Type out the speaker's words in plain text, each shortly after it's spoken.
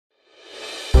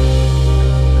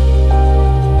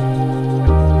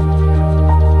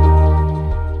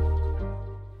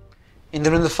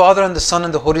the name of the Father, and the Son,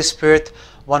 and the Holy Spirit,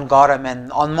 one God,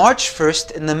 amen. On March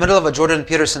 1st, in the middle of a Jordan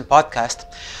Peterson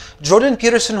podcast, Jordan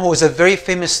Peterson, who is a very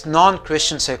famous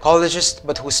non-Christian psychologist,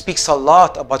 but who speaks a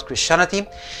lot about Christianity,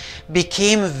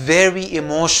 became very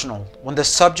emotional when the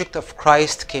subject of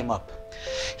Christ came up.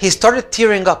 He started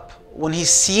tearing up when he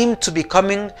seemed to be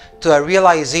coming to a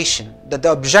realization that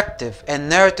the objective and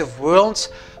narrative worlds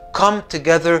come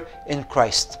together in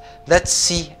Christ. Let's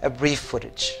see a brief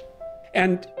footage.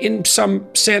 And in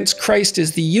some sense, Christ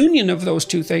is the union of those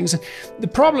two things. The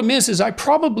problem is I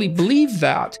probably believe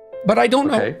that, but I don't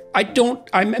know.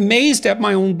 I'm amazed at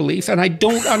my own belief, and I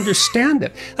don't understand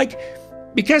it.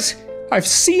 Because I've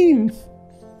seen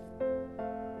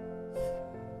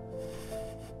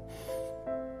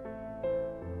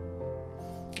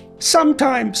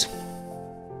sometimes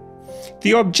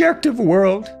the objective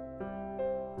world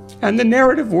and the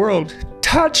narrative world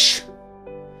touch.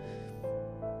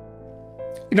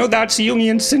 That's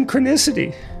Jungian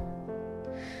synchronicity.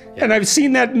 Yeah. And I've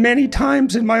seen that many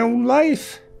times in my own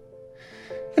life.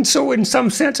 And so in some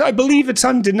sense, I believe it's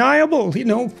undeniable.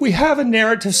 We have a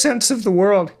narrative sense of the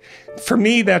world. For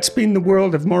me, that's been the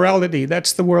world of morality.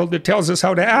 That's the world that tells us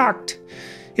how to act.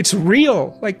 It's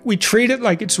real. We treat it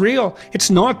like it's real. It's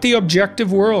not the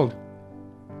objective world.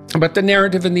 But the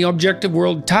narrative and the objective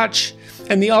world touch.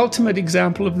 And the ultimate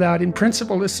example of that, in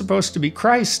principle, is supposed to be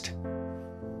Christ.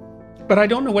 But I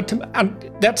don't know what to...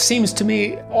 that seems to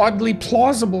me oddly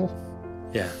plausible.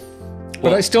 Yeah.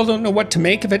 But I still don't know what to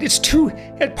make of it.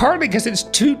 Partly because it's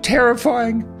too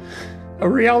terrifying a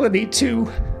reality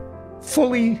to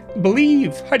fully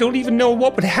believe. I don't even know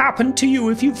what would happen to you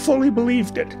if you fully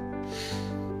believed it.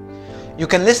 You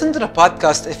can listen to the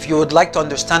podcast if you would like to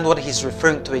understand what he's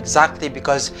referring to exactly,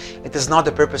 because it is not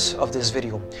the purpose of this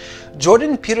video.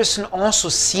 Jordan Peterson also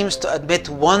seems to admit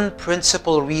one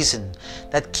principal reason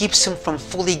that keeps him from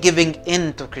fully giving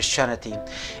in to Christianity.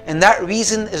 And that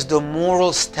reason is the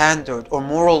moral standard or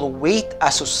moral weight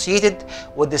associated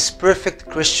with this perfect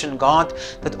Christian God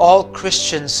that all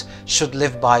Christians should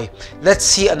live by. Let's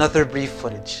see another brief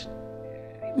footage.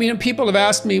 People have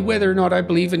asked me whether or not I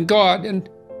believe in God, and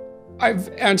I've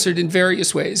answered in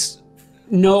various ways.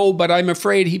 No, but I'm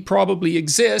afraid he probably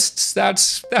exists.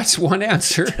 That's one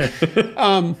answer.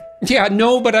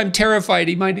 No, but I'm terrified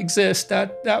he might exist.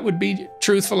 That would be a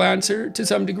truthful answer to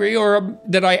some degree. Or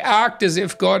that I act as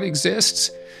if God exists,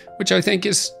 which I think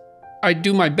is, I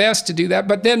do my best to do that.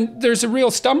 But then there's a real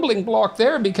stumbling block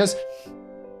there, because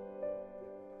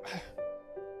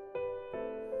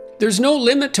there's no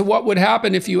limit to what would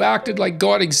happen if you acted like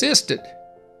God existed.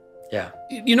 Yeah.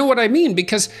 You know what I mean?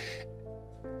 Because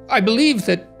I believe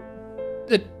that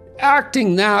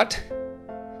acting that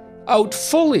out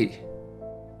fully,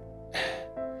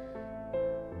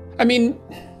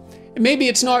 maybe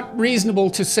it's not reasonable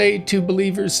to say to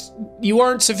believers, you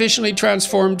aren't sufficiently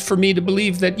transformed for me to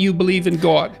believe that you believe in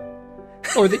God,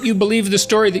 or that you believe the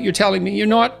story that you're telling me. You're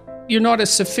not a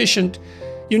sufficient.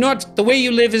 The way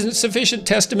you live isn't sufficient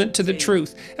testament to the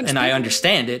truth. And I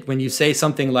understand it when you say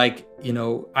something like,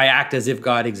 I act as if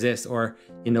God exists, or,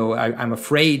 I'm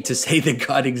afraid to say that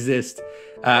God exists.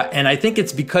 And I think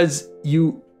it's because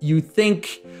you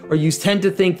think, or you tend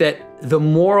to think that the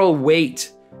moral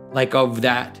weight of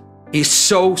that is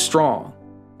so strong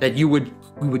that we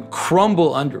would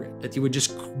crumble under it, that you would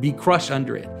just be crushed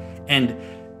under it. And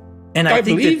I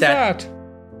think believe that.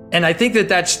 And I think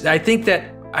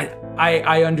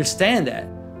I understand that.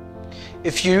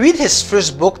 If you read his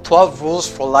first book, 12 Rules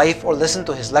for Life, or listen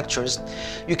to his lectures,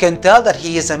 you can tell that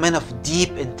he is a man of deep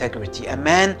integrity, a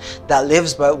man that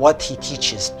lives by what he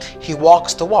teaches. He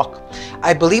walks the walk.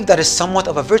 I believe that is somewhat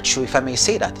of a virtue, if I may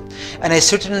say that, and I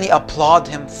certainly applaud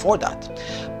him for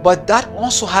that. But that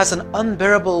also has an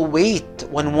unbearable weight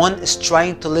when one is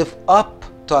trying to live up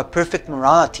to a perfect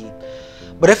morality.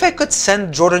 But if I could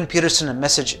send Jordan Peterson a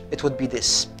message, it would be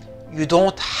this. You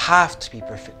don't have to be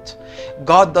perfect.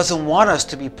 God doesn't want us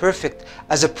to be perfect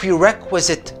as a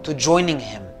prerequisite to joining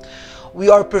Him. We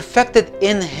are perfected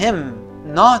in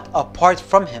Him, not apart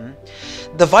from Him.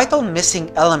 The vital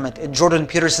missing element in Jordan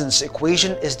Peterson's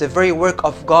equation is the very work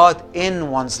of God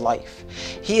in one's life.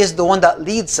 He is the one that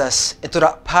leads us into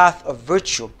that path of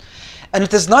virtue. And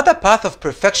it is not a path of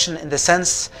perfection in the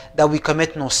sense that we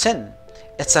commit no sin.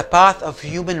 It's a path of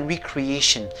human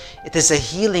recreation. It is a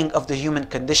healing of the human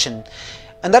condition.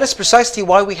 And that is precisely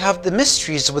why we have the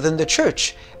mysteries within the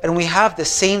church, and we have the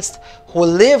saints who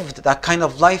lived that kind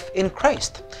of life in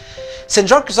Christ. St.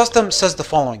 John Chrysostom says the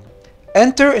following: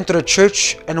 "Enter into the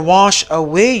church and wash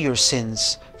away your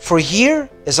sins, For here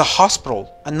is a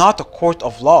hospital and not a court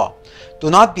of law. Do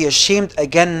not be ashamed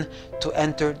again to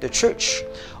enter the church.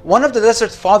 One of the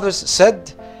Desert Fathers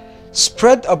said,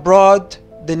 spread abroad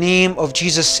the name of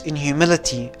Jesus in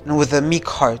humility and with a meek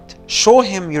heart. Show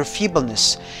him your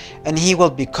feebleness, and he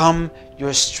will become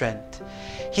your strength.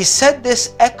 He said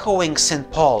this echoing St.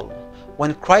 Paul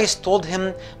when Christ told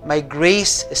him, my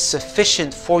grace is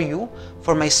sufficient for you,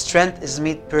 for my strength is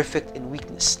made perfect in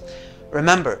weakness.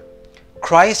 Remember,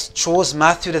 Christ chose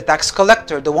Matthew the tax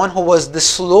collector, the one who was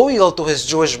disloyal to his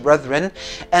Jewish brethren,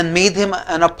 and made him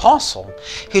an apostle.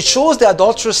 He chose the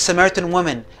adulterous Samaritan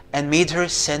woman and made her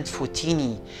Saint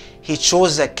Foutini. He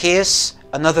chose Zacchaeus,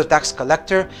 another tax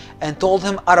collector, and told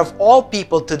him, out of all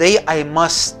people today I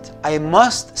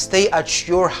must stay at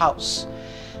your house.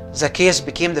 Zacchaeus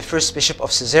became the first bishop of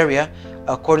Caesarea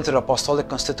according to the apostolic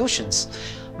constitutions.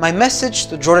 My message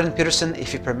to Jordan Peterson,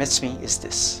 if he permits me, is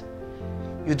this.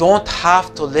 You don't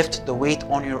have to lift the weight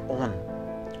on your own.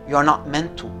 You are not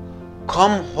meant to.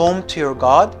 Come home to your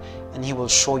God and He will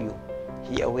show you.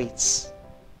 He awaits.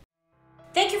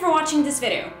 Thank you for watching this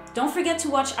video. Don't forget to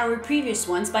watch our previous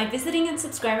ones by visiting and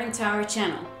subscribing to our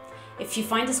channel. If you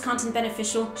find this content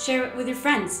beneficial, share it with your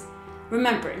friends.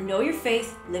 Remember, know your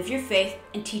faith, live your faith,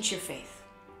 and teach your faith.